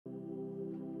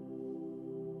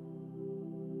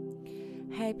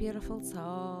Hey, beautiful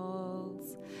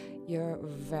souls, you're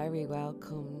very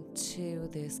welcome to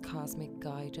this cosmic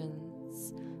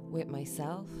guidance with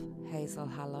myself, Hazel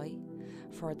Halley,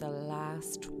 for the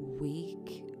last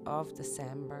week of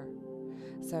December.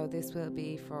 So, this will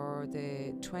be for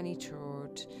the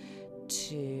 23rd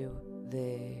to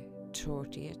the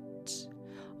 30th.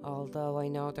 Although I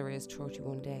know there is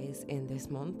 31 days in this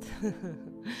month,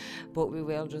 but we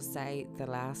will just say the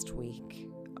last week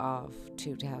of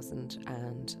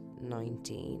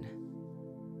 2019.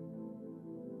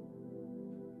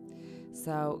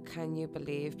 So, can you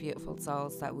believe, beautiful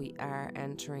souls, that we are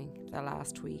entering the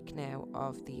last week now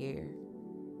of the year?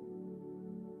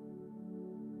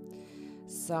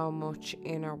 So much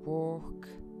inner work,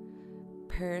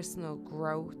 personal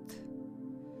growth,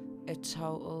 a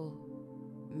total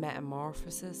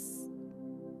metamorphosis,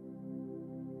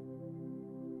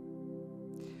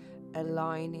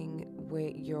 aligning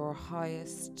with your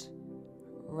highest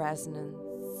resonance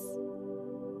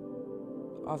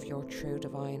of your true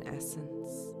divine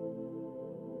essence.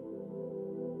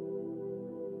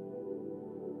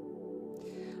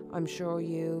 I'm sure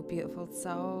you beautiful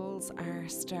souls are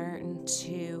starting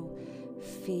to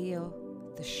feel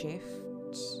the shift.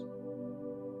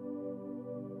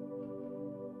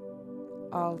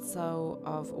 Also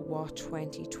of what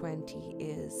 2020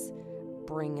 is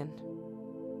bringing.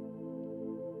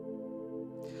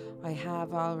 I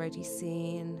have already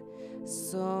seen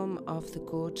some of the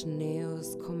good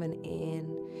news coming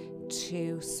in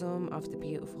to some of the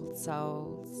beautiful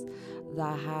souls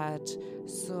that had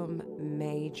some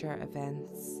major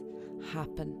events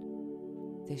happen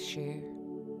this year.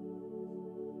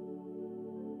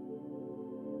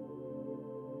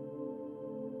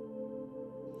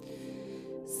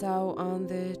 So on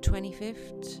the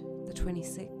 25th, the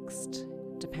 26th,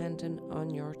 depending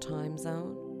on your time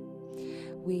zone,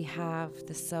 we have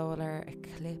the solar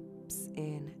eclipse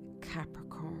in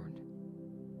Capricorn.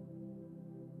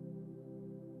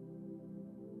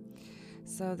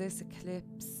 So this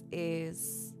eclipse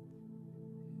is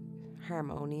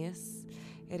harmonious,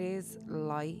 it is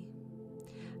light,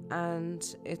 and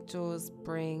it does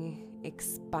bring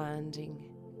expanding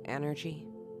energy.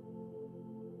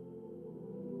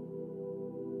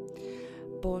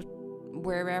 But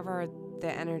wherever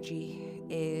the energy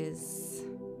is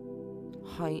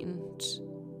heightened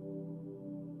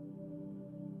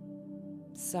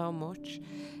so much,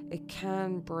 it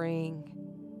can bring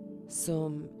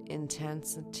some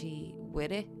intensity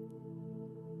with it.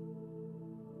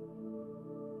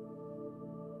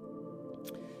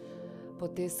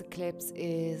 But this eclipse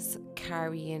is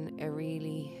carrying a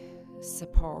really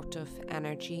supportive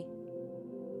energy.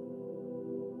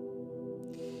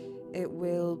 It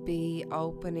will be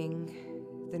opening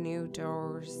the new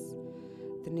doors,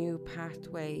 the new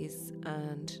pathways,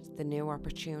 and the new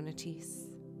opportunities.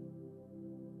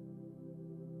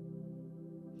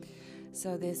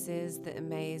 So this is the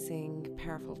amazing,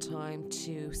 powerful time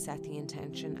to set the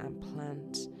intention and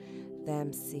plant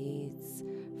them seeds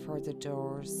for the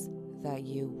doors that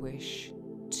you wish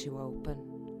to open,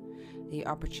 the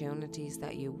opportunities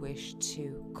that you wish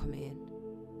to come in.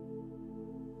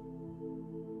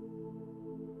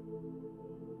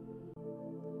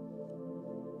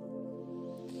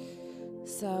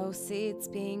 So seeds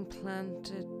being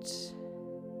planted,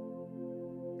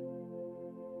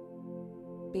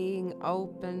 being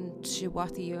open to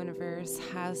what the universe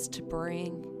has to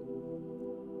bring.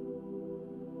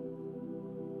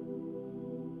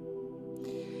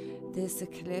 This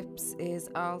eclipse is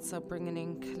also bringing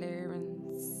in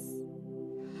clearance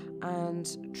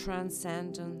and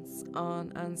transcendence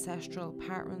on ancestral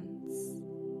patterns.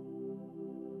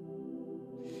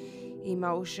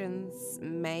 Emotions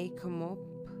may come up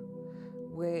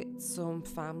with some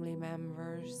family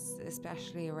members,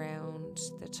 especially around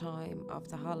the time of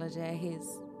the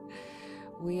holidays.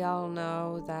 We all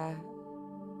know that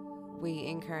we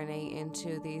incarnate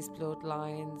into these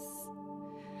bloodlines,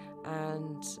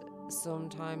 and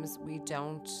sometimes we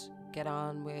don't get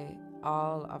on with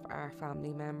all of our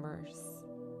family members.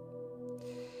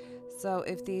 So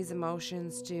if these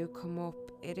emotions do come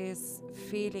up, it is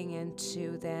feeling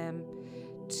into them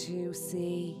to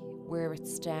see where it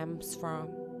stems from.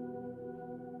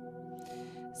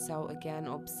 So again,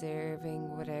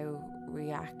 observing without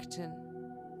reacting.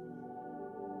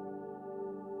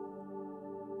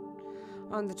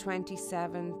 On the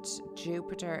 27th,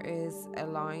 Jupiter is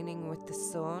aligning with the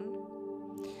Sun.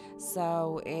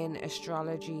 So in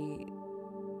astrology,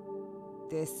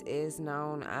 this is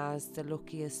known as the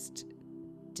luckiest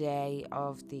day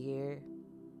of the year.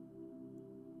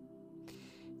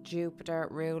 Jupiter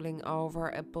ruling over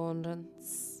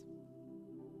abundance,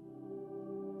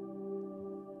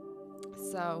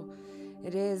 So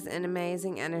it is an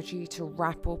amazing energy to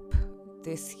wrap up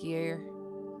this year.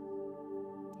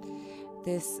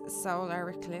 This solar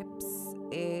eclipse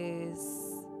is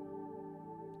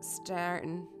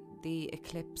starting the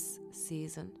eclipse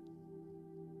season.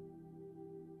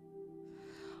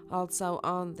 Also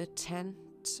on the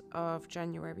 10th of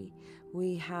January,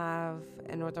 we have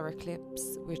another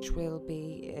eclipse, which will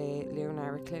be a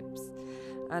lunar eclipse,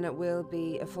 and it will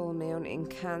be a full moon in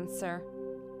Cancer.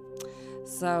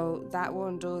 So that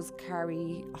one does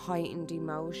carry heightened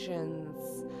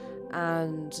emotions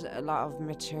and a lot of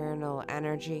maternal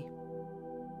energy.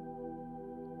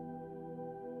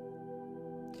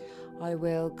 I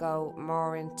will go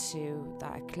more into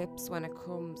that eclipse when it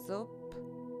comes up.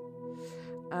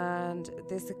 And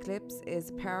this eclipse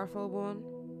is a powerful one,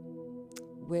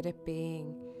 with it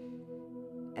being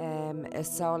a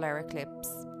solar eclipse.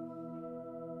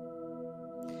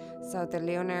 So the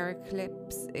lunar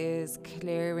eclipse is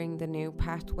clearing the new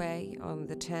pathway on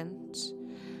the 10th,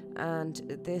 and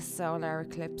this solar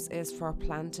eclipse is for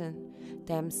planting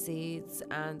them seeds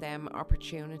and them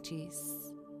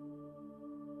opportunities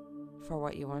for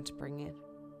what you want to bring in.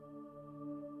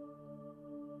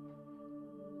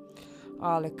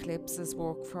 All eclipses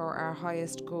work for our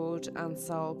highest good and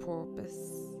soul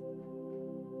purpose.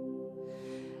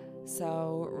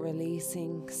 So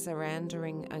releasing,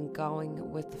 surrendering and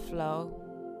going with the flow.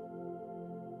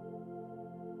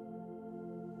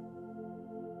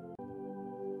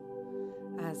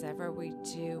 As ever, we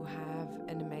do have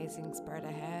an amazing spread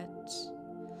ahead.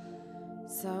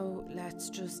 So let's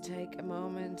just take a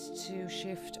moment to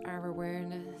shift our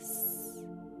awareness.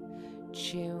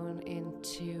 Tune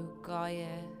into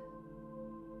Gaia.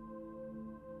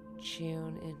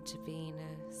 Tune into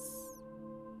Venus.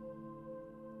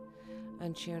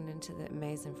 And tune into the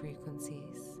amazing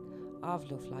frequencies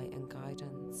of love, light and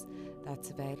guidance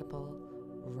that's available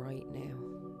right now.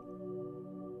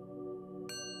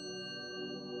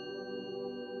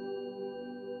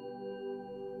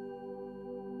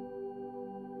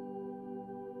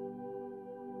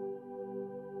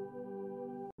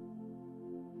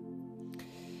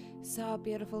 So,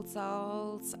 beautiful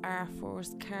souls, our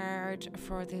first card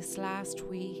for this last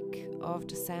week of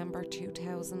December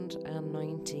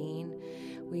 2019,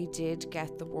 we did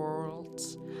get the World.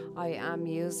 I am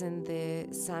using the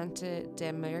Santa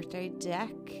de Muerte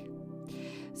deck.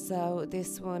 So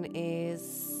this one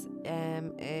is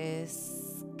a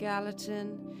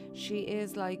skeleton. She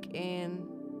is like in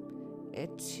a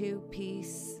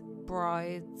two-piece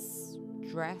bride's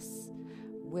dress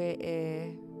with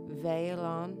a veil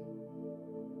on.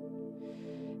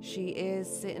 She is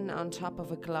sitting on top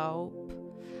of a globe,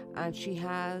 and she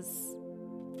has,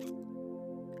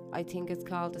 I think it's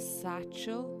called a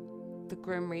satchel, the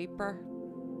Grim Reaper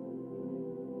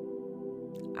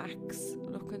axe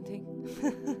looking thing.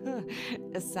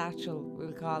 A satchel,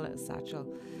 we'll call it a satchel.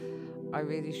 I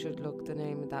really should look the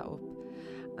name of that up.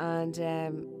 And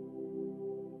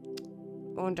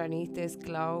underneath this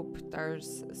globe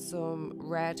there's some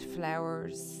red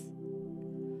flowers,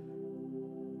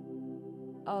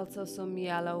 also some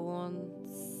yellow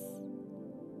ones,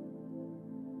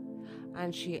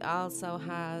 and she also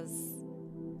has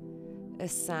a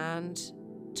sand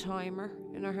timer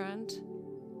in her hand.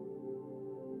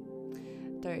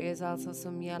 There is also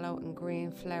some yellow and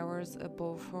green flowers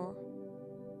above her.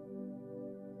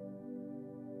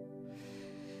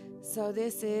 So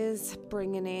this is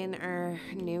bringing in our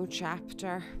new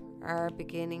chapter, our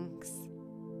beginnings.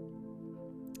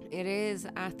 It is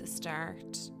at the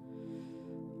start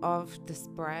of the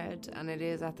spread, and it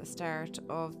is at the start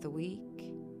of the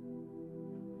week,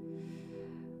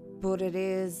 but it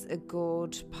is a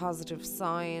good positive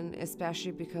sign, especially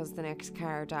because the next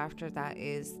card after that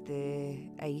is the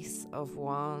Ace of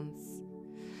Wands.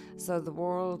 So the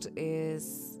World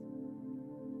is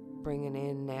bringing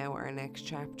in now our next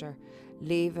chapter,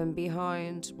 leaving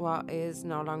behind what is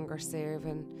no longer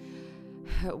serving,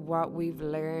 what we've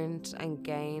learned and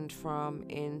gained from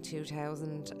in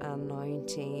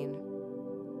 2019.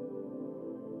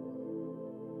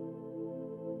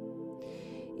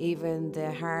 Even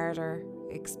the harder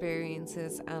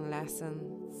experiences and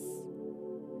lessons,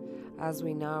 as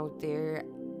we know, they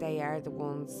are the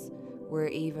ones where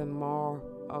even more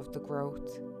of the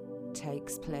growth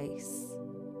takes place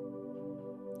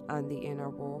and the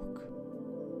inner work.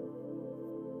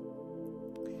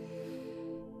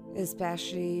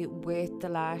 Especially with the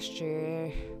last year,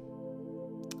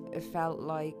 it felt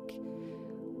like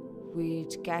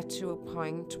we'd get to a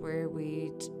point where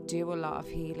we'd do a lot of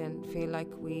healing, feel like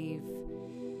we've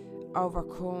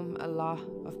overcome a lot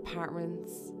of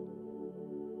patterns,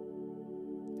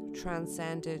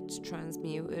 transcended,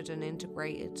 transmuted, and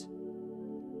integrated.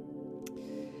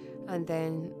 And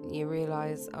then you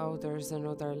realize, oh, there's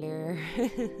another layer.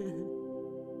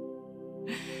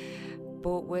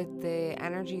 But with the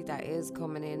energy that is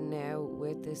coming in now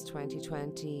with this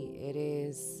 2020, it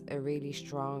is a really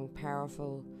strong,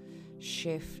 powerful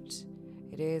shift.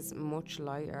 It is much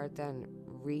lighter than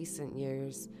recent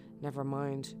years, never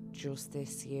mind just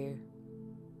this year.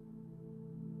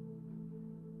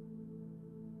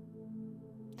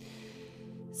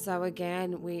 So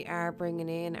again, we are bringing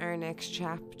in our next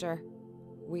chapter.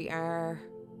 We are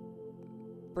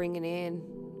bringing in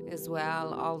as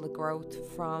well all the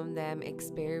growth from them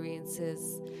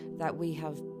experiences that we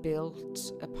have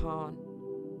built upon.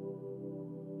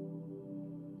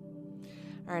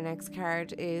 Our next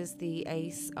card is the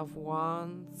Ace of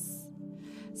Wands.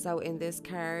 So in this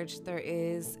card there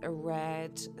is a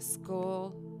red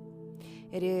skull.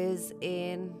 It is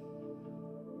in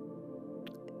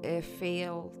a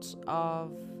field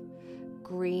of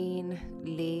green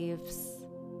leaves.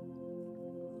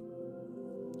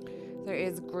 There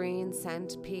is green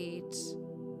centipede.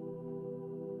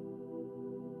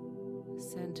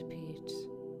 Centipede.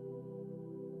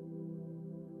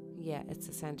 Yeah, it's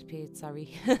a centipede,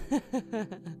 sorry.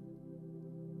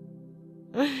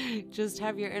 Just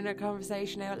have your inner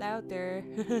conversation out loud there.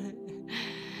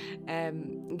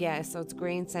 Yeah, so it's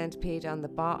green centipede on the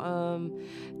bottom.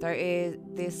 There is,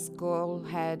 this skull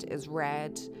head is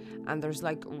red, and there's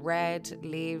like red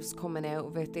leaves coming out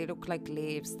of it. They look like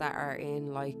leaves that are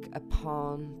in like a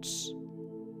pond.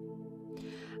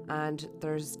 And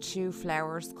there's two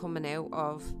flowers coming out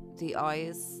of the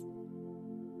eyes.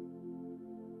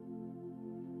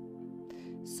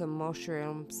 Some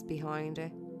mushrooms behind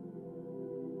it.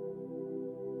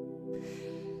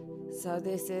 So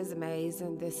this is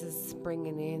amazing. This is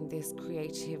bringing in this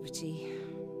creativity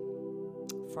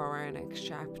for our next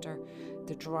chapter.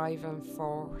 The driving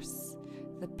force,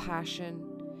 the passion,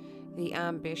 the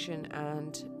ambition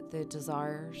and the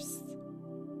desires.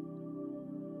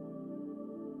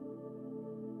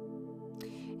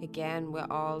 Again, with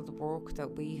all the work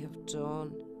that we have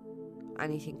done,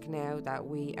 anything now that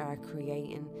we are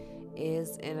creating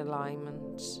is in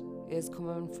alignment, is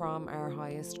coming from our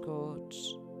highest good,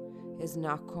 is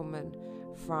not coming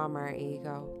from our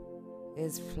ego,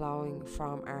 is flowing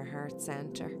from our heart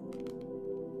center.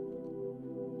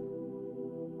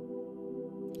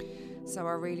 So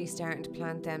we're really starting to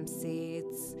plant them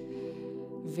seeds,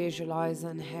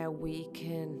 visualizing how we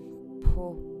can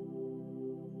put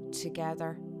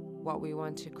together what we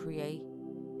want to create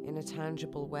in a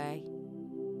tangible way.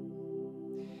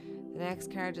 The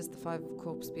next card is the Five of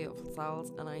Cups, beautiful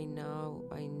souls, and I know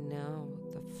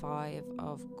the Five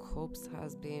of Cups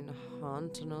has been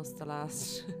haunting us the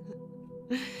last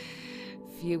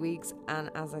few weeks, and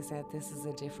as I said, this is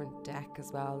a different deck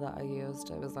as well that I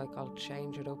used. I was like, I'll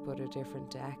change it up with a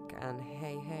different deck, and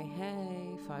hey,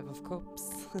 Five of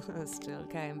Cups still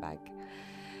came back.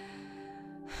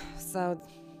 So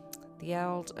the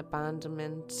old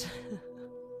abandonment.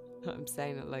 I'm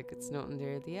saying it like it's nothing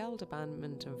there. The old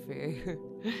abandonment and fear.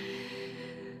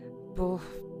 But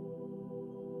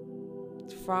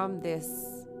from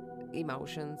this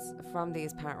emotions, from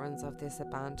these patterns of this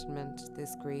abandonment,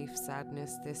 this grief,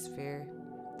 sadness, this fear,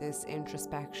 this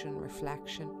introspection,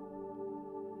 reflection,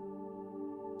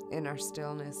 inner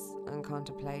stillness and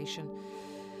contemplation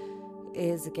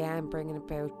is again bringing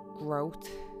about growth,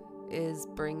 is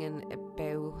bringing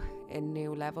about a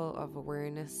new level of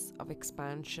awareness, of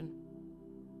expansion.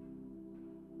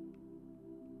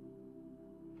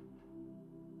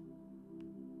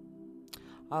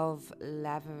 Of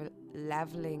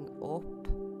leveling up.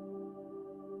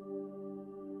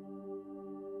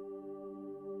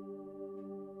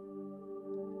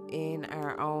 In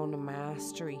our own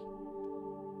mastery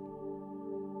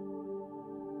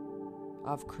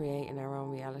of creating our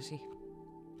own reality.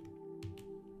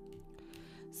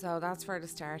 So that's for the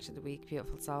start of the week,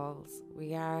 beautiful souls.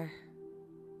 We are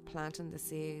planting the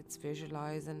seeds,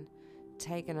 visualizing,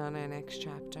 taking on our next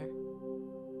chapter.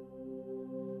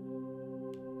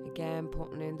 Again,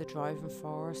 putting in the driving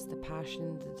force, the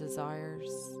passion, the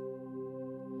desires,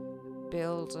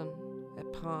 building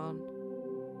upon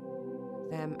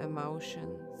them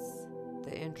emotions,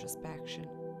 the introspection,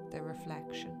 the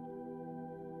reflection.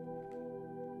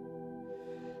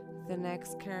 The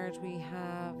next card we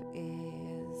have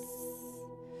is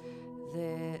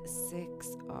the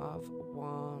Six of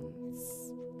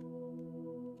Wands.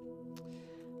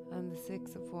 And the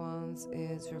Six of Wands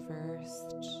is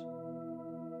reversed.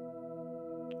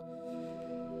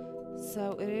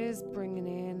 So it is bringing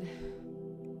in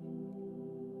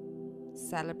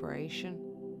celebration,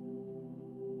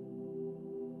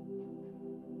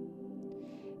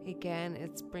 Again,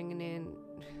 it's bringing in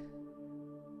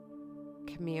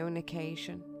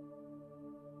communication,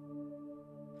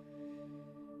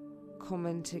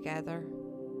 coming together.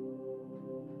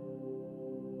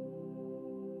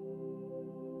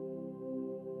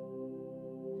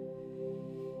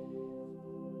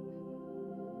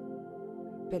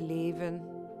 Believing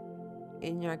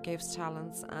in your gifts,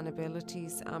 talents and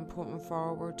abilities, and putting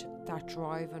forward that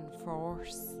driving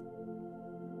force.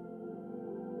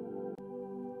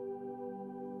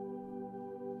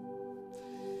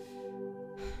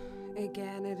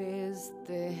 Again, it is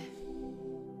the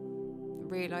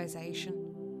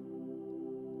realization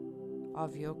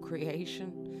of your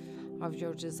creation, of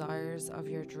your desires, of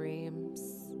your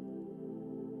dreams,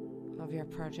 of your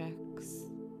projects,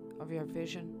 of your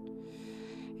vision.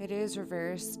 It is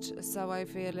reversed, so I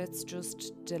feel it's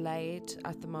just delayed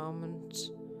at the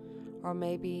moment. Or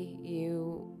maybe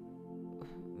you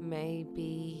may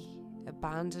be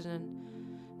abandoning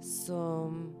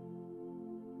some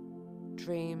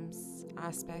dreams,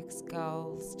 aspects,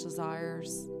 goals,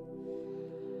 desires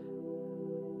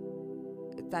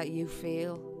that you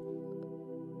feel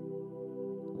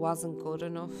wasn't good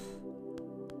enough.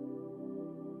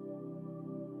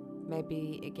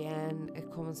 Maybe again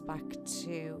it comes back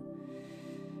to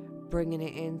bringing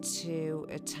it into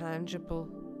a tangible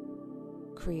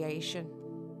creation.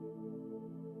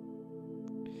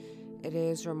 It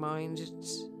is reminded,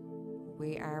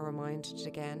 we are reminded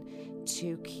again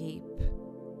to keep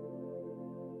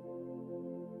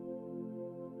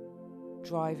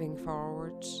driving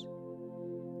forward,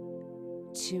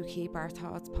 to keep our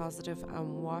thoughts positive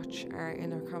and watch our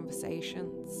inner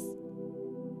conversations.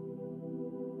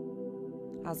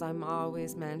 As I'm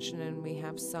always mentioning, we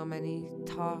have so many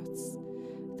thoughts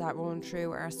that run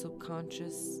through our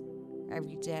subconscious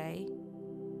every day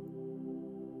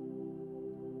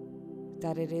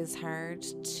that it is hard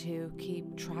to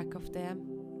keep track of them.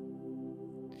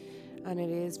 And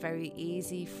it is very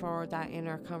easy for that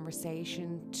inner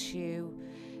conversation to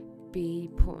be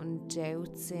putting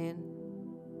doubts in.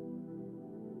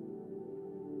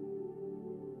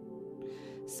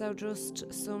 So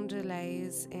just some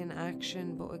delays in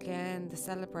action, but again, the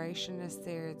celebration is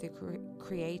there, the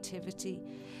creativity,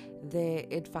 the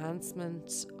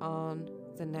advancement on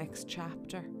the next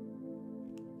chapter.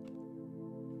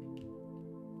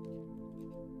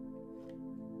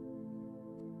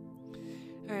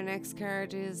 Our next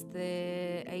card is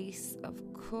the Ace of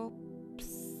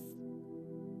Cups.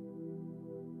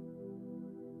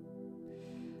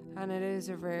 And it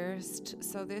is reversed,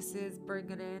 so this is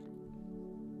bringing in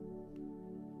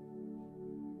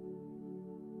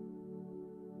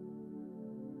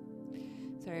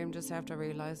sorry, I'm just after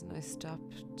realising I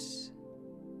stopped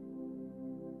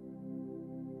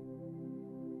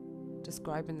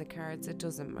describing the cards. It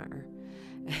doesn't matter.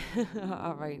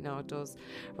 Alright, no it does.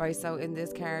 Right, so in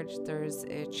this card there's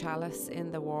a chalice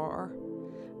in the water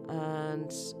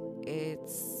and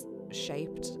it's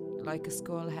shaped like a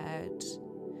skull head.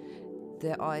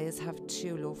 The eyes have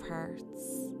two love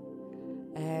hearts.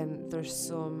 There's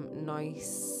some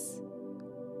nice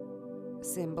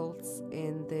symbols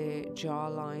in the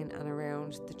jawline and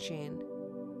around the chin.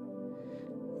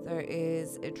 There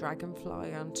is a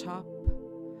dragonfly on top.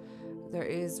 There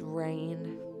is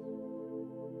rain.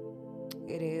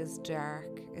 It is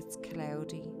dark, it's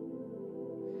cloudy,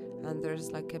 and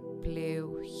there's like a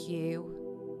blue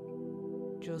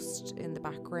hue just in the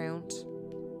background.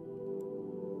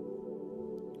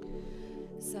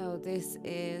 So this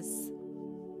is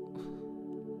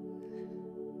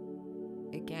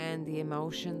again the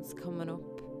emotions coming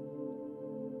up,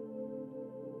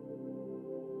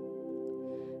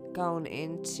 going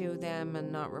into them and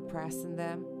not repressing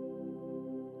them,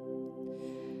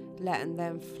 letting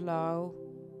them flow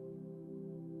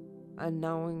and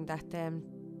knowing that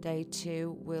they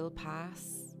too will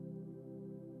pass.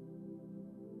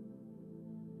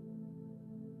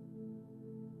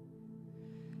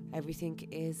 Everything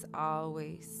is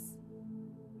always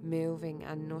moving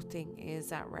and nothing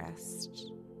is at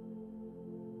rest.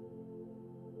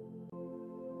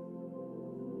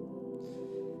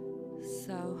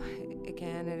 So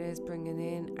again, it is bringing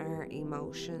in our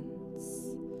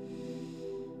emotions,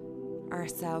 our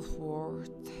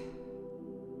self-worth,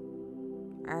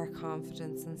 our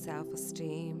confidence and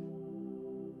self-esteem,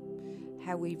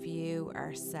 how we view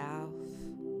ourselves.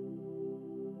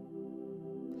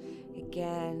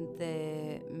 Again,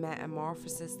 the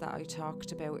metamorphosis that I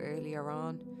talked about earlier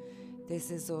on,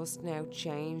 this is us now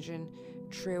changing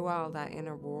through all that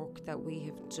inner work that we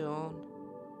have done,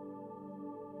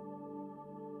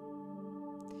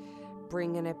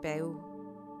 bringing about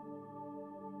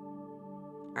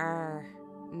our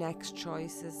next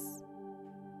choices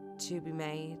to be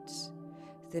made,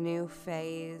 the new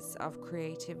phase of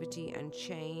creativity and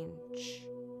change,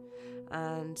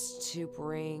 and to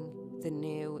bring the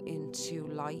new into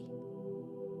light.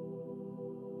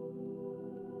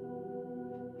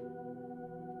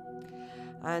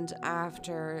 And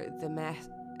after the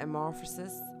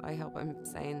metamorphosis, I hope I'm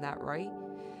saying that right,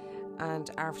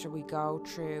 and after we go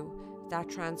through that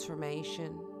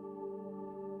transformation,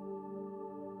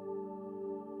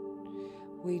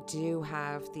 we do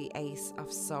have the Ace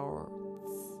of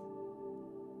Swords.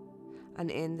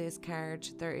 And in this card,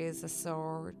 there is a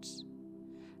sword,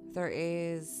 there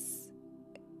is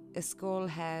a skull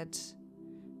head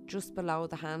just below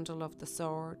the handle of the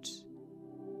sword.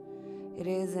 It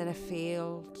is in a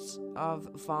field of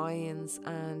vines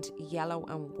and yellow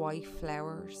and white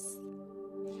flowers.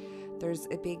 There's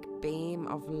a big beam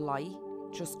of light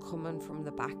just coming from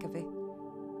the back of it,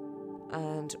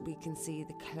 and we can see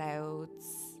the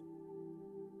clouds,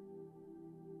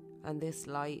 and this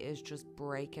light is just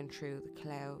breaking through the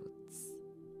clouds.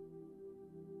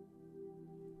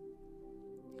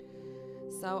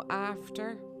 So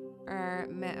after our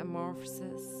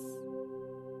metamorphosis,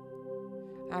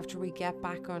 after we get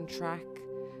back on track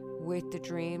with the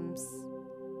dreams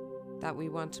that we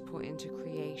want to put into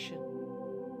creation,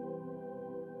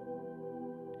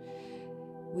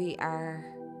 we are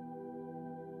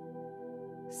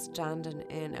standing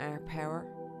in our power,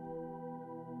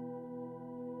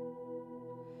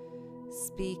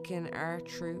 speaking our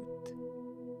truth,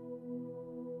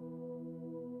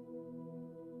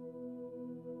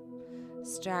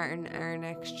 starting our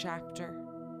next chapter.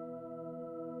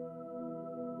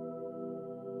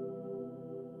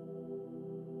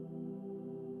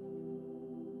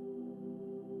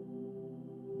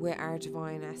 With our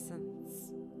divine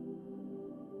essence.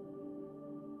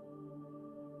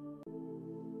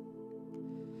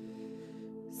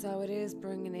 So it is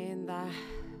bringing in that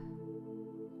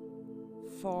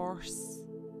force,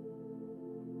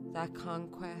 that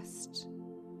conquest,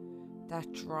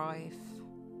 that drive,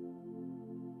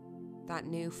 that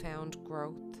newfound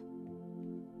growth.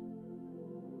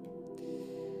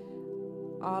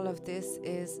 All of this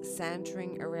is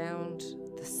centering around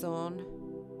the sun,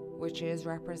 which is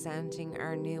representing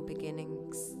our new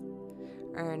beginnings,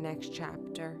 our next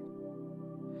chapter,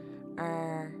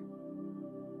 our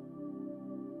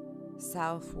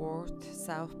self-worth,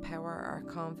 self-power, our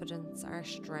confidence, our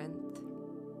strength.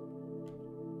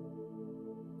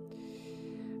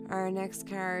 Our next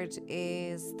card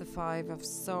is the Five of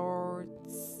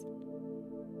Swords.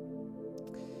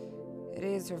 It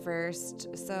is reversed.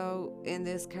 So in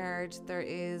this card there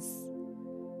is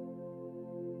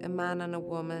a man and a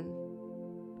woman.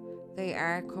 They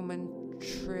are coming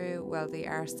through, well, they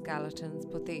are skeletons,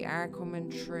 but they are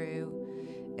coming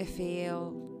through a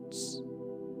field.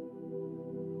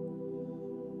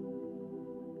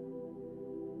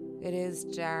 It is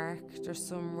dark. There's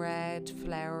some red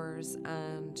flowers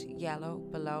and yellow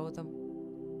below them.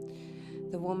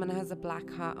 The woman has a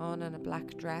black hat on and a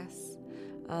black dress,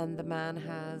 and the man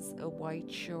has a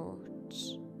white shirt.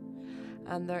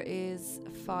 And there is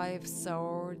 5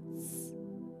 swords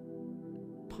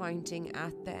pointing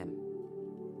at them.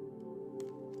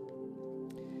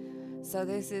 So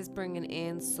this is bringing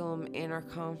in some inner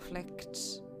conflict.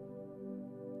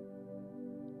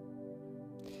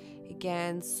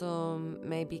 Again, some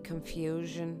maybe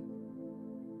confusion,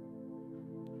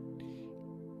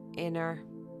 inner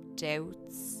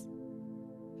doubts.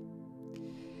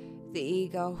 The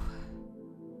ego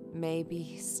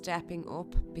maybe stepping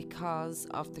up because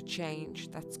of the change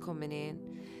that's coming in,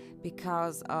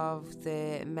 because of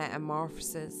the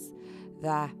metamorphosis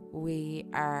that we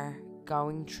are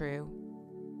going through.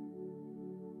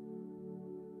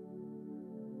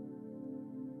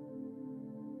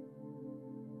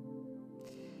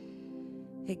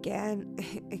 Again,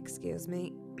 excuse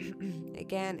me,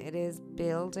 again, it is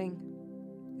building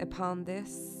upon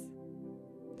this,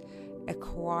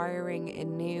 acquiring a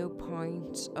new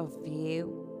point of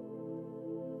view,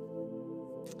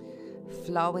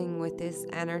 flowing with this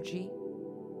energy,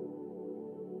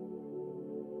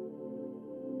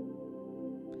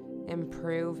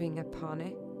 improving upon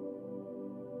it.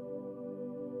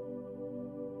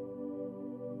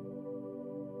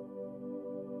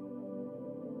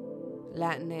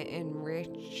 Letting it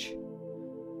enrich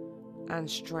and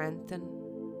strengthen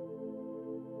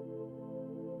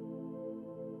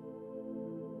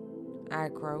our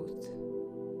growth.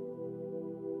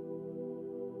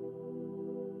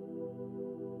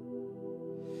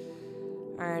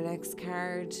 Our next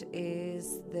card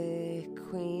is the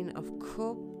Queen of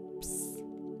Cups.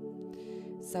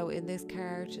 So in this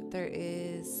card there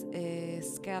is a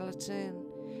skeleton.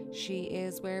 She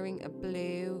is wearing a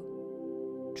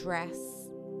blue dress.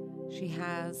 She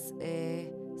has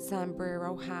a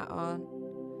sombrero hat on.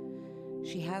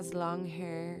 She has long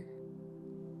hair.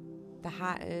 The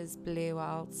hat is blue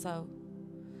also.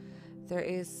 There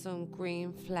is some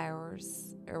green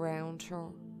flowers around her.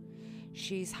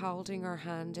 She's holding her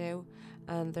hand out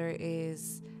and there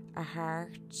is a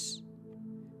heart.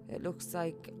 It looks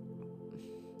like,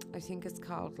 I think it's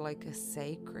called like a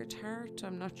sacred heart.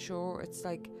 I'm not sure. It's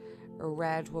like a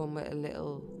red one with a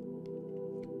little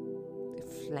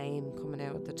flame coming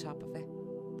out at the top of it.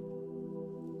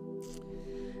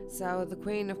 So the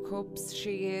Queen of Cups,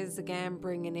 she is again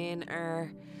bringing in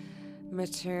our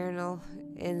maternal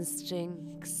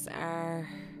instincts, our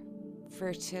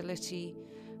fertility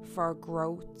for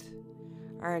growth,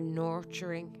 our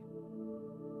nurturing,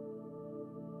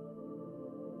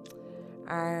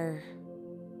 our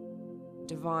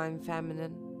divine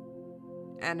feminine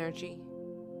energy,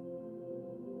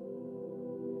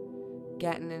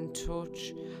 getting in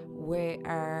touch with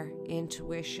our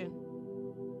intuition,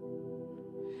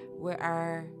 with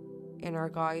our inner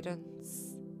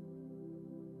guidance,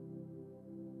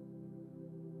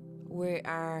 with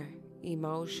our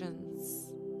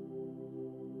emotions,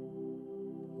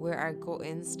 with our gut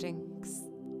instincts.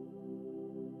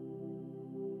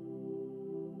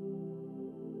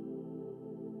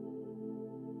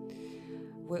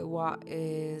 With what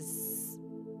is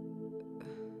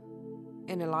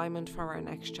in alignment for our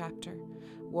next chapter,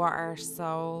 what our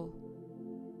soul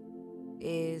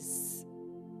is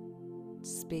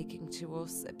speaking to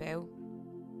us about.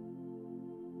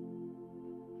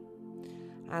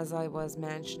 As I was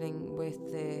mentioning with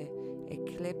the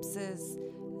eclipses,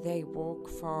 they work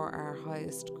for our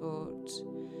highest good.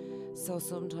 So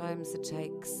sometimes it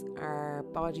takes our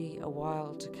body a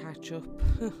while to catch up.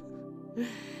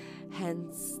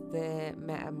 Hence the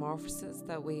metamorphosis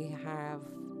that we have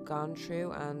gone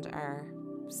through and are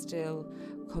still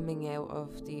coming out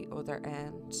of the other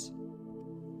end.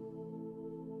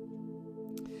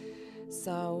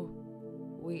 So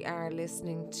we are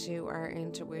listening to our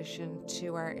intuition,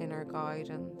 to our inner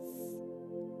guidance.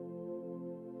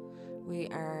 We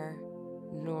are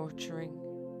nurturing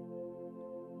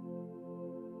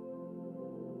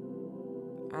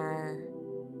our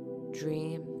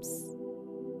dreams,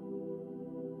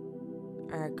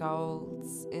 our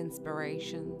goals,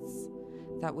 inspirations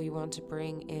that we want to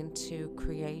bring into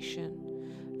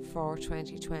creation for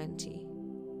 2020.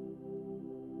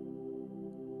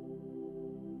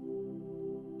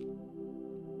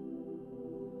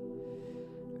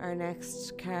 Our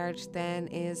next card then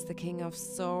is the King of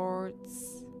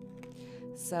Swords.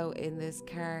 So in this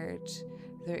card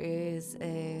there is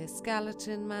a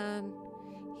skeleton man.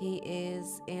 He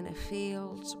is in a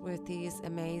field with these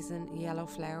amazing yellow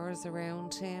flowers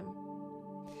around him.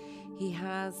 He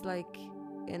has like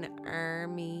an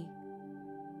army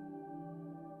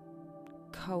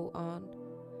coat on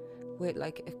with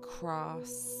like a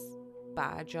cross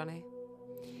badge on it.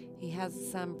 He has a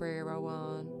sombrero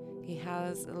on. He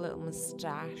has a little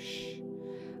moustache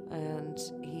and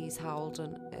he's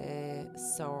holding a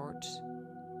sword.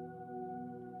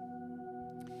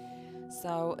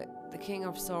 So the King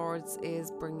of Swords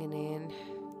is bringing in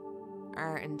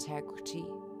our integrity,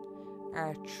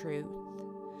 our truth,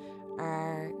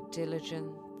 our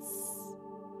diligence.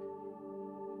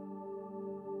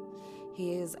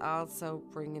 He is also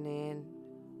bringing in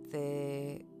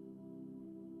the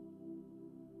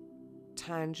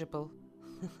tangible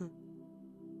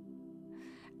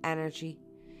energy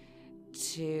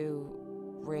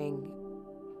to bring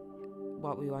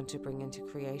what we want to bring into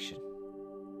creation.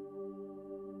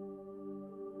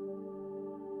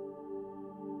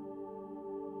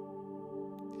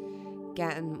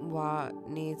 Getting what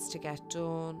needs to get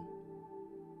done.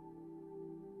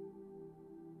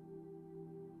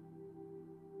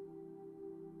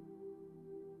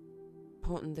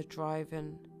 Putting the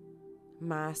driving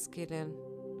masculine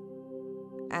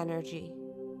energy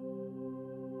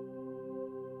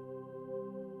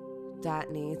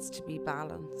that needs to be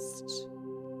balanced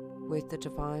with the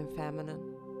divine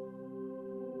feminine.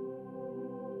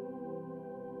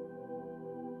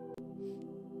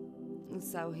 And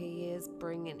so he is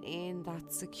bringing in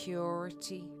that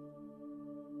security,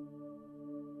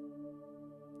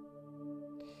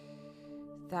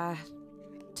 that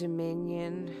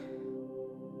dominion,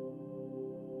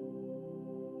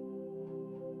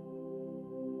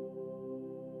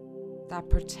 that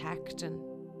protecting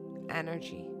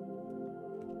energy.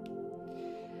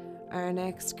 Our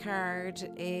next card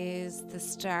is the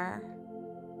Star.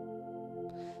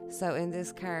 So in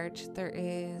this card there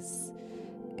is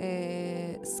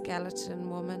a skeleton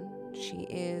woman. She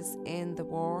is in the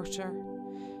water.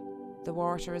 The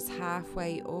water is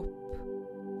halfway up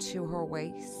to her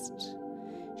waist.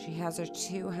 She has her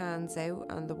two hands out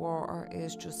and the water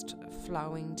is just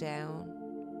flowing down.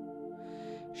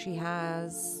 She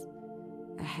has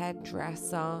a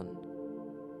headdress on,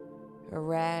 a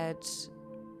red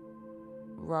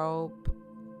robe.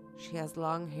 She has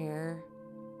long hair,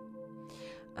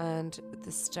 and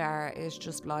the star is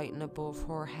just lighting above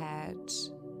her head.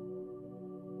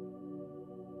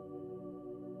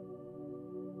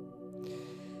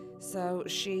 So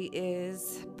she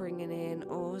is bringing in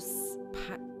us,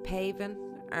 paving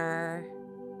our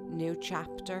new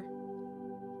chapter,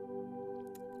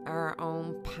 our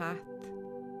own path.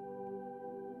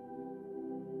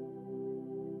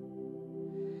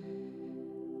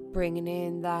 Bringing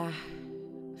in that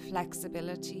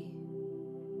flexibility,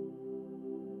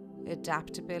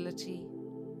 adaptability,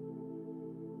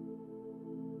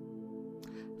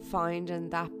 finding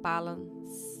that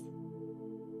balance,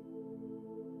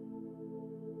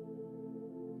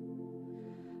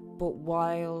 but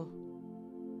while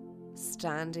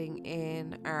standing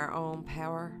in our own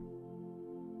power,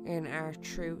 in our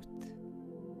truth,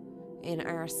 in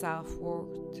our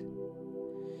self-worth.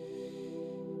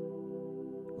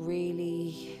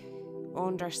 Really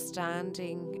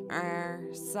understanding our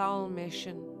soul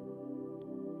mission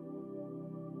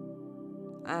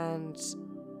and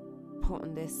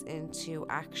putting this into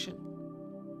action.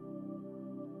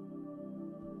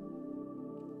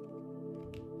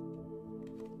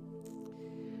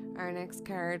 Our next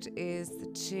card is the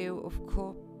Two of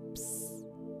Cups,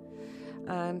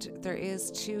 and there is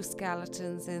two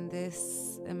skeletons in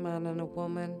this, a man and a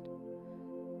woman.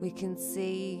 We can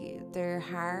see their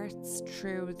hearts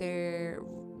through their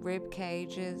rib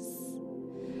cages.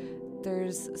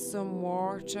 There's some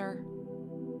water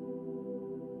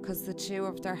because the two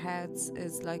of their heads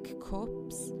is like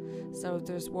cups, so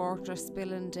there's water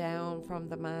spilling down from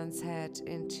the man's head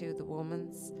into the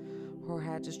woman's. Her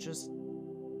head is just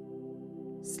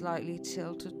slightly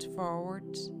tilted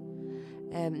forward.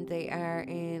 They are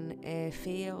in a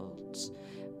field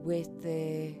with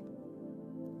the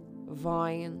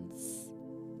vines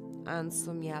and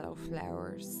some yellow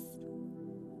flowers.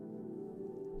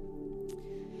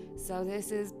 So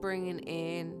this is bringing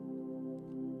in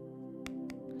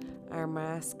our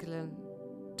masculine,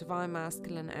 divine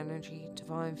masculine energy,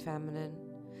 divine feminine.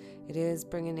 It is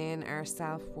bringing in our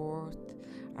self-worth,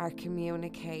 our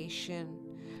communication,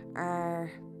 our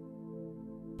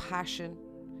passion.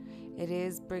 It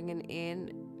is bringing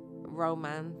in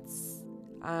romance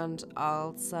and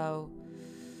also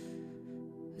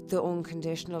the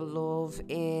unconditional love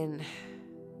in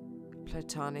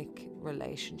platonic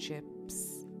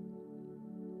relationships.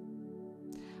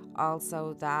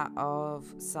 Also that of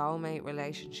soulmate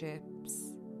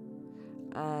relationships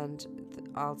and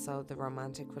also the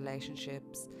romantic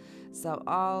relationships. So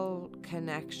all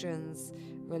connections,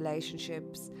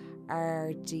 relationships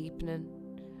are deepening,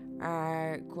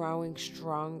 are growing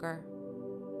stronger,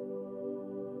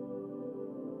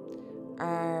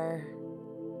 are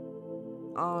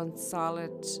on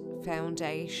solid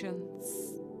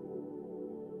foundations.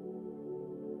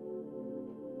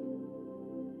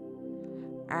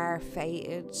 Are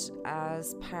fated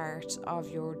as part of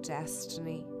your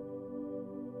destiny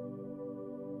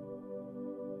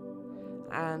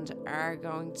and are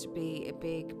going to be a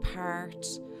big part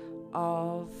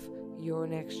of your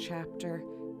next chapter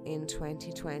in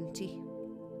 2020.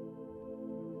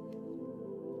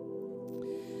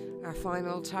 Our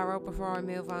final tarot before I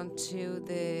move on to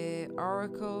the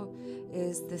oracle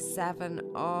is the Seven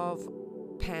of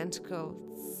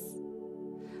Pentacles.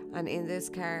 And in this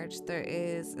card there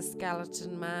is a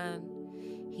skeleton man.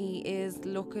 He is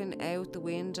looking out the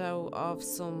window of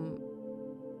some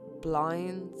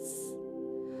blinds.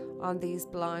 On these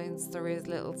blinds there is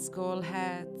little skull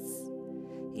heads.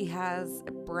 He has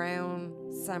a brown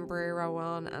sombrero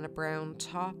on and a brown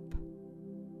top.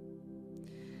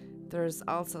 There's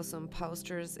also some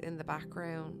posters in the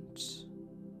background.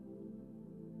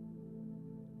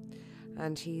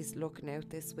 And he's looking out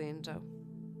this window.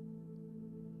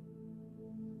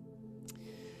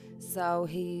 So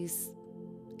he's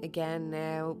again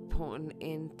now putting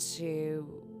into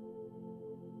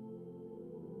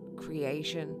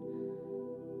creation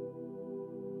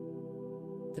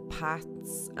the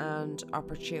paths and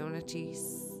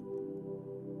opportunities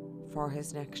for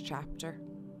his next chapter.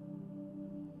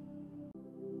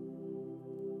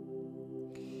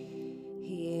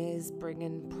 He is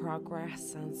bringing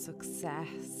progress and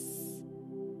success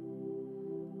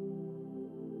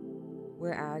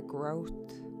with our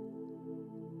growth.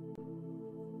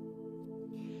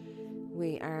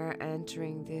 We are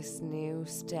entering this new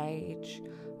stage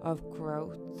of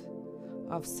growth,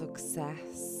 of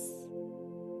success.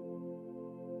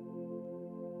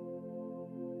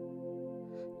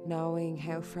 Knowing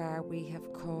how far we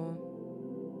have come,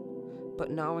 but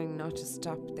knowing not to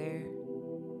stop there,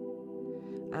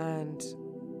 and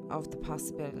of the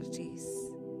possibilities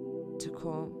to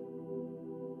come.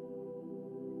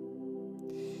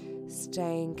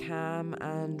 Staying calm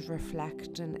and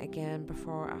reflecting again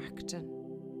before acting.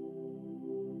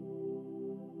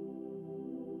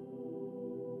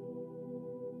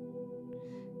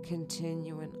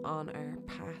 Continuing on our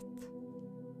path.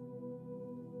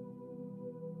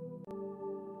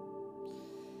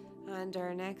 And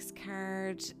our next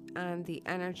card and the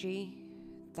energy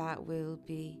that will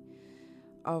be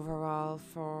overall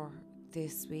for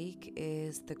this week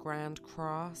is the Grand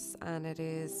Cross, and it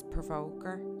is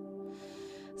Provoker.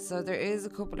 So there is a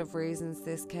couple of reasons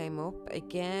this came up.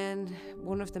 Again,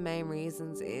 one of the main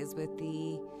reasons is with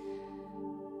the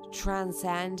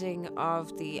transcending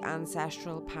of the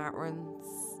ancestral patterns,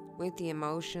 with the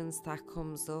emotions that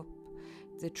comes up,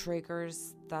 the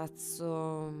triggers that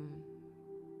some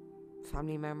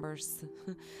family members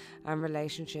and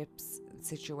relationships,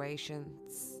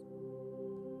 situations,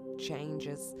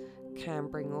 changes can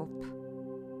bring up.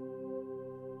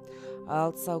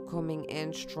 Also coming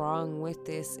in strong with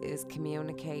this is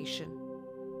communication.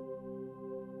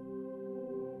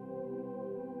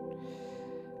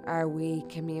 Are we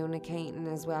communicating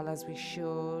as well as we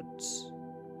should?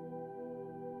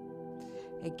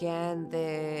 Again,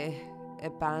 the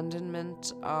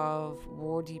abandonment of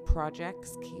worthy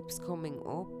projects keeps coming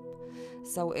up.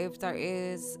 So if there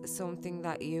is something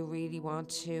that you really want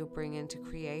to bring into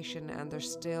creation and there's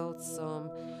still some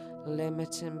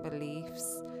limiting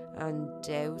beliefs and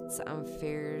doubts and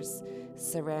fears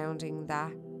surrounding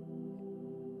that,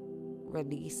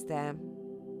 release them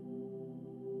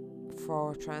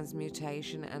for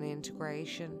transmutation and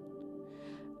integration,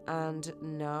 and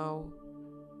know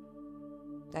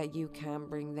that you can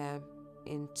bring them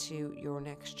into your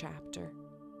next chapter.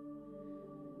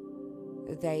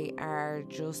 They are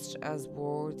just as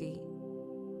worthy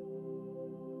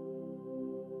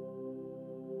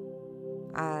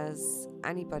as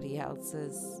anybody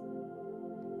else's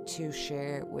to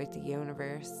share with the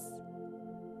universe.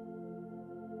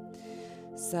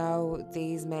 So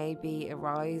these may be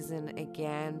arising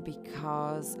again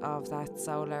because of that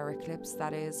solar eclipse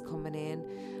that is coming in,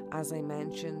 as I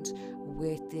mentioned,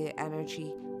 with the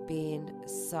energy being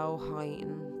so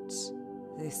heightened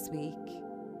this week.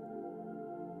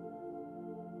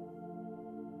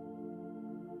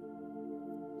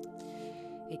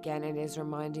 Again, it is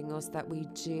reminding us that we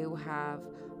do have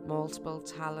multiple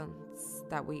talents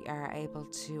that we are able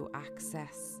to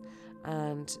access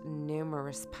and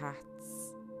numerous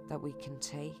paths that we can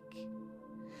take.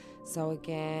 So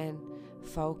again,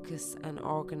 focus and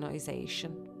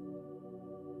organization.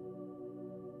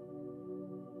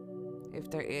 If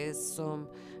there is some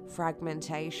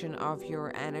fragmentation of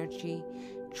your energy,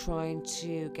 trying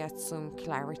to get some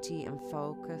clarity and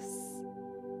focus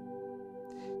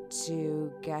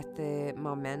to get the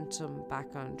momentum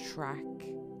back on track.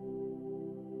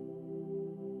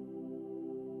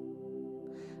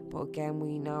 But again,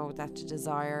 we know that the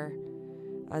desire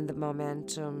and the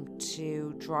momentum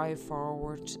to drive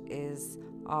forward is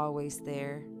always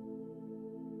there.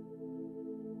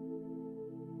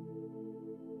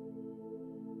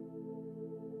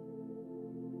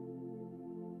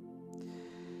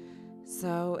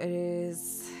 So it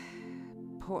is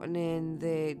putting in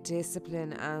the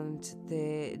discipline and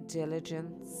the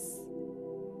diligence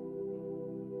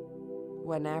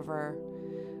whenever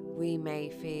we may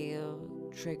feel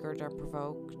triggered or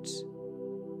provoked.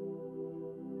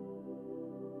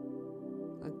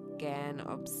 Again,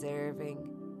 observing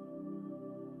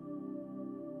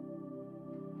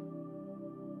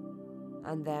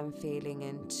and then feeling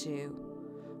into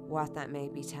what that may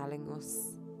be telling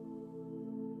us.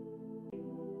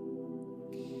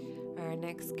 Our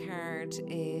next card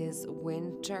is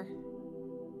Winter.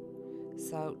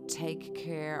 So take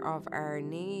care of our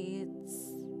needs.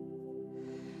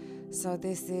 So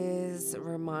this is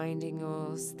reminding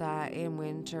us that in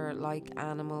winter, like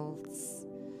animals,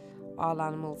 all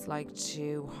animals like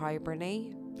to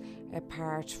hibernate,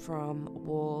 apart from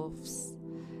wolves.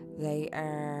 They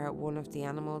are one of the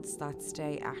animals that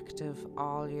stay active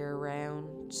all year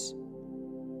round.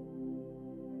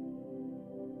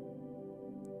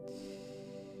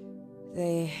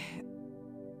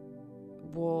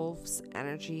 wolf's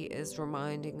energy is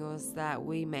reminding us that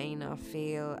we may not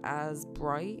feel as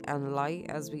bright and light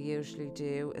as we usually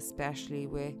do, especially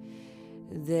with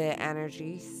the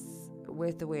energies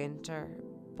with the winter.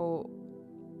 But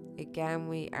again,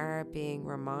 we are being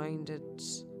reminded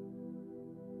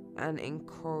and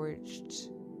encouraged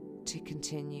to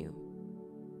continue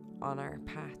on our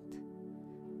path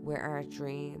with our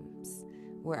dreams,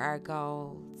 with our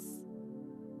goals,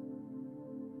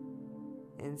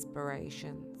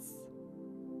 inspirations.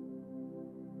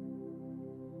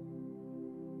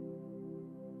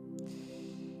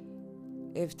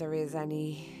 If there is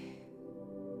any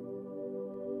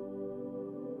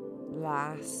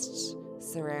last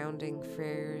surrounding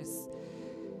fears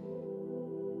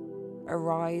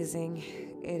arising,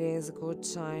 it is a good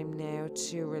time now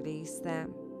to release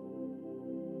them.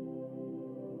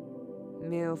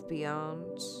 Move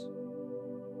beyond.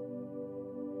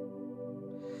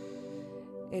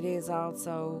 It is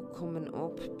also coming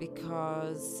up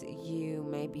because you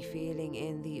may be feeling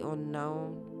in the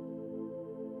unknown.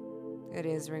 It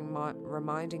is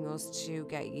reminding us to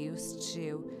get used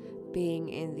to being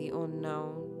in the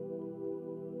unknown,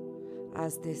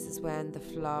 as this is when the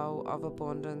flow of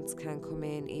abundance can come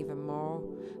in even more,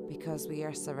 because we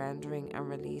are surrendering and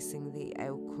releasing the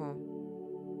outcome.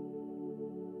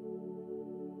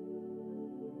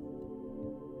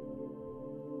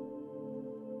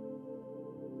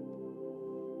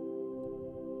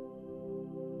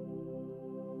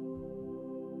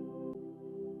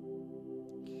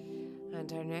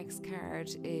 And our next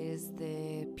card is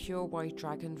the Pure White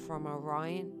Dragon from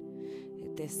Orion.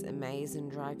 This amazing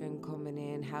dragon coming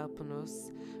in, helping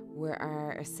us with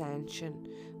our ascension,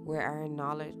 with our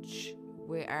knowledge,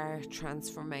 with our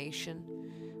transformation,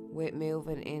 with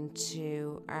moving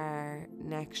into our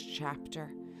next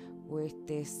chapter with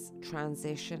this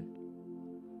transition.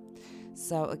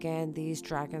 So again, these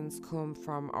dragons come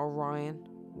from Orion,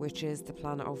 which is the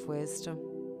planet of wisdom.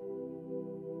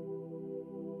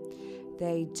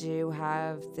 They do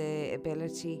have the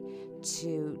ability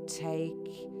to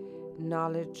take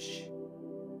knowledge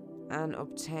and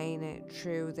obtain it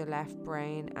through the left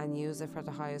brain and use it for the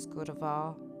highest good of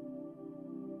all.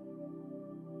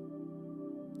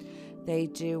 They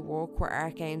do work with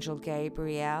Archangel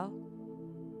Gabriel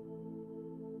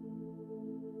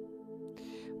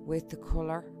with the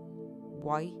colour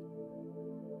white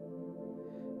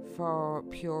for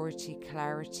purity,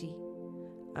 clarity,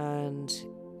 and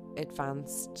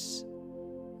advanced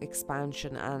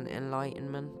expansion and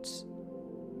enlightenment.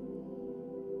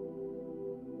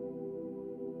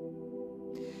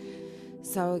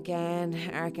 So again,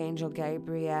 Archangel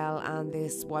Gabriel and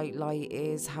this white light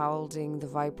is holding the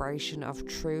vibration of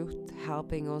truth,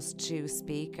 helping us to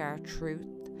speak our truth,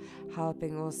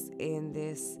 helping us in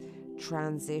this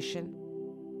transition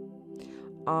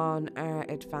on our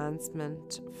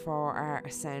advancement for our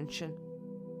ascension.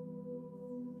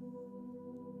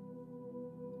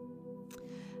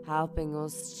 Helping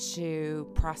us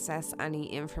to process any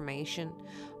information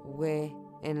with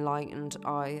enlightened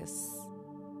eyes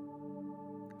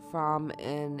from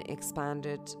an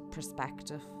expanded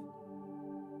perspective.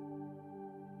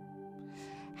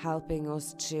 Helping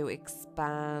us to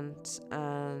expand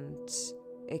and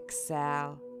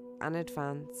excel and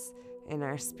advance in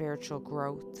our spiritual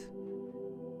growth.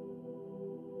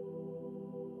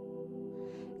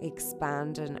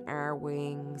 Expanding our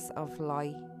wings of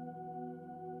light.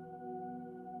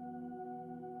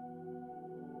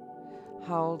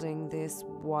 Holding this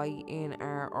white in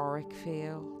our auric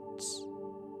field.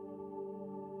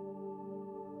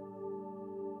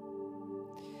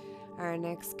 Our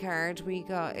next card we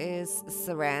got is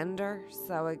surrender.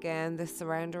 So again, the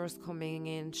surrender is coming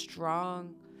in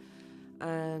strong,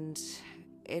 and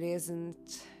it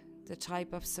isn't the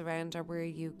type of surrender where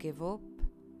you give up.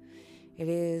 It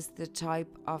is the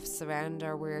type of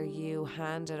surrender where you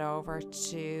hand it over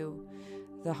to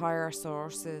the higher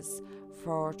sources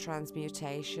for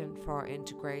transmutation, for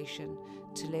integration,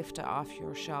 to lift it off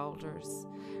your shoulders,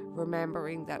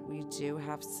 remembering that we do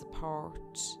have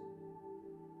support,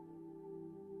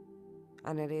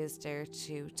 and it is there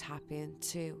to tap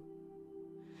into.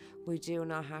 We do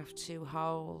not have to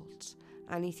hold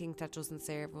anything that doesn't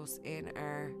serve us in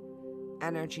our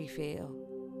energy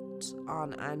field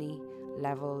on any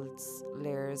levels,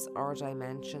 layers or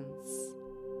dimensions.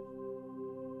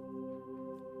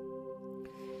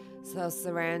 So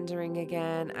surrendering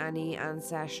again any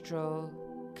ancestral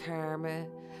karma,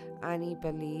 any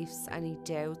beliefs, any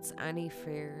doubts, any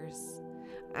fears,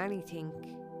 anything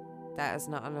that is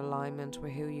not in alignment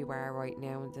with who you are right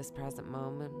now in this present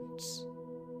moment.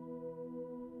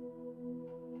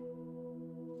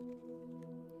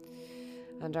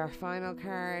 And our final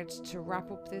card to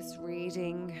wrap up this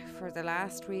reading for the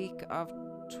last week of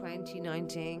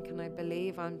 2019, can I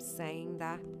believe I'm saying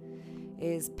that,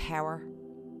 is power.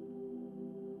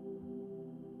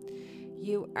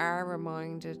 You are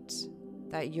reminded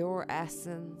that your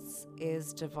essence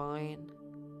is divine.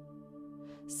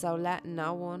 So let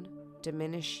no one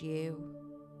diminish you.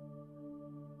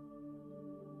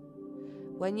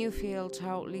 When you feel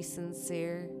totally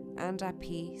sincere and at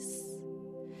peace,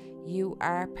 you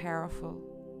are powerful,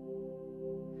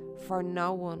 for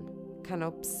no one can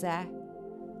upset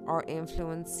or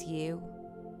influence you.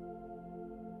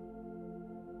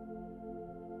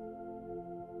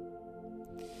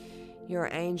 Your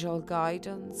angel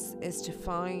guidance is to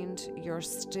find your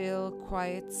still,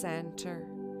 quiet center,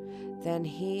 then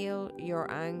heal your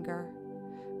anger,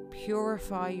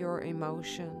 purify your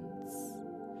emotions,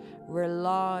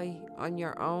 rely on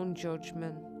your own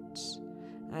judgment,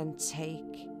 and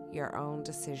take your own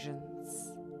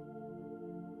decisions.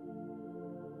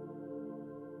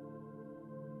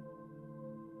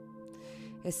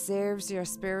 It serves your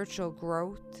spiritual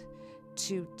growth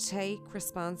to take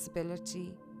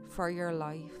responsibility for your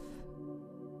life.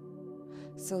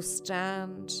 So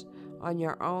stand on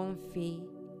your own feet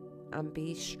and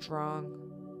be strong.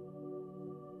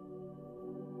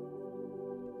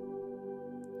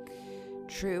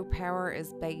 True power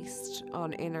is based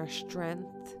on inner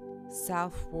strength,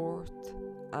 self-worth,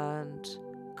 and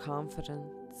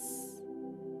confidence.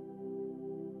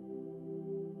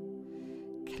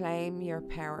 Claim your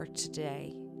power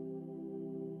today.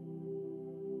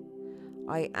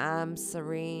 I am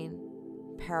serene,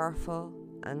 powerful,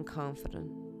 and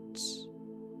confident.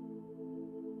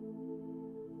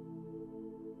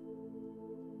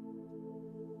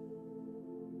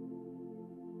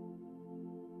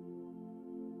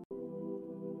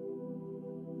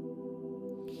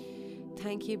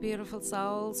 Thank you, beautiful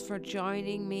souls, for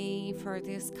joining me for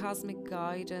this cosmic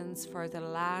guidance for the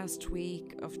last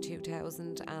week of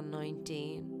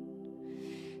 2019.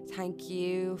 Thank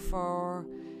you for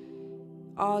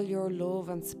all your love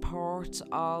and support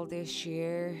all this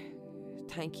year.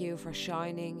 Thank you for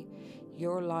shining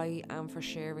your light and for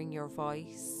sharing your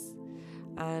voice.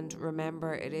 And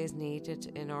remember, it is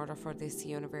needed in order for this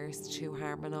universe to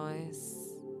harmonize.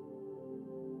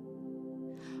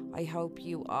 I hope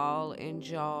you all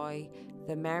enjoy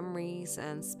the memories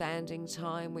and spending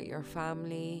time with your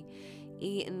family,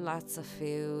 eating lots of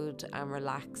food and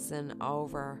relaxing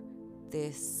over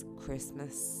this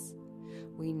Christmas.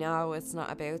 We know it's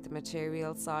not about the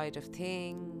material side of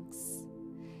things.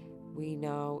 We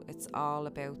know it's all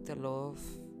about the love.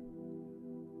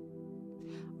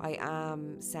 I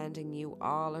am sending you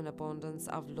all an abundance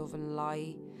of love and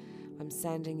light. I'm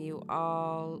sending you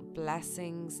all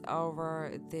blessings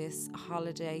over this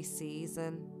holiday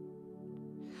season.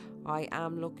 I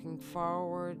am looking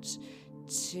forward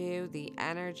to the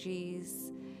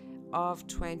energies of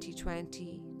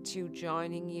 2020, to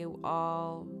joining you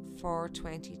all for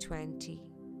 2020.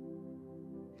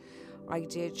 I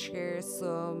did share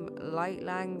some light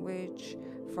language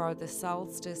for the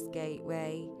Solstice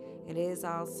Gateway. It is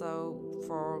also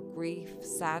for grief,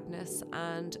 sadness,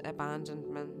 and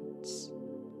abandonment.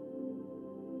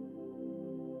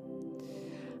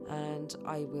 And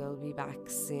I will be back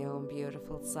soon,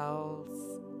 beautiful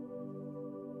souls.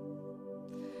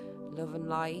 Love and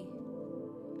light.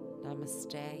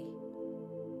 Namaste.